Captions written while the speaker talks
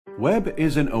Web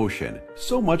is an ocean,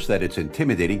 so much that it's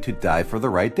intimidating to dive for the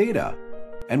right data.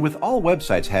 And with all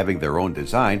websites having their own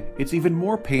design, it's even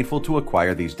more painful to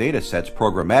acquire these data sets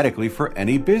programmatically for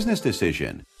any business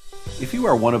decision. If you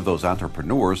are one of those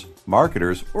entrepreneurs,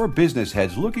 marketers, or business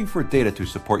heads looking for data to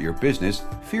support your business,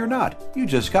 fear not, you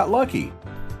just got lucky.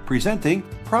 Presenting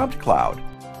PromptCloud.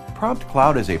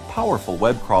 PromptCloud is a powerful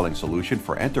web crawling solution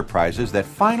for enterprises that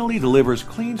finally delivers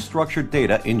clean, structured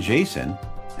data in JSON,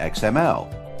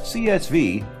 XML,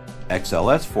 CSV,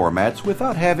 XLS formats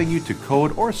without having you to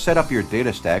code or set up your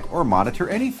data stack or monitor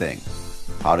anything.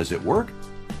 How does it work?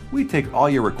 We take all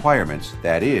your requirements,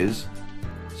 that is,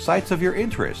 sites of your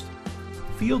interest,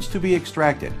 fields to be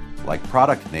extracted, like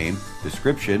product name,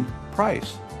 description,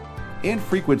 price, and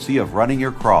frequency of running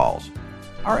your crawls.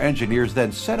 Our engineers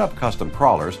then set up custom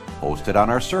crawlers hosted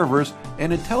on our servers,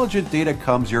 and intelligent data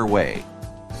comes your way.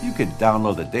 You can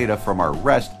download the data from our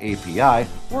REST API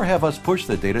or have us push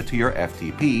the data to your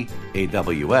FTP,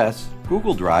 AWS,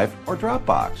 Google Drive, or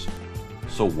Dropbox.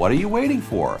 So what are you waiting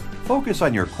for? Focus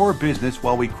on your core business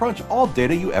while we crunch all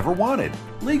data you ever wanted,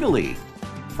 legally.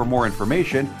 For more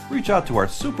information, reach out to our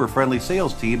super friendly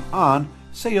sales team on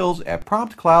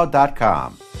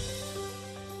sales@promptcloud.com.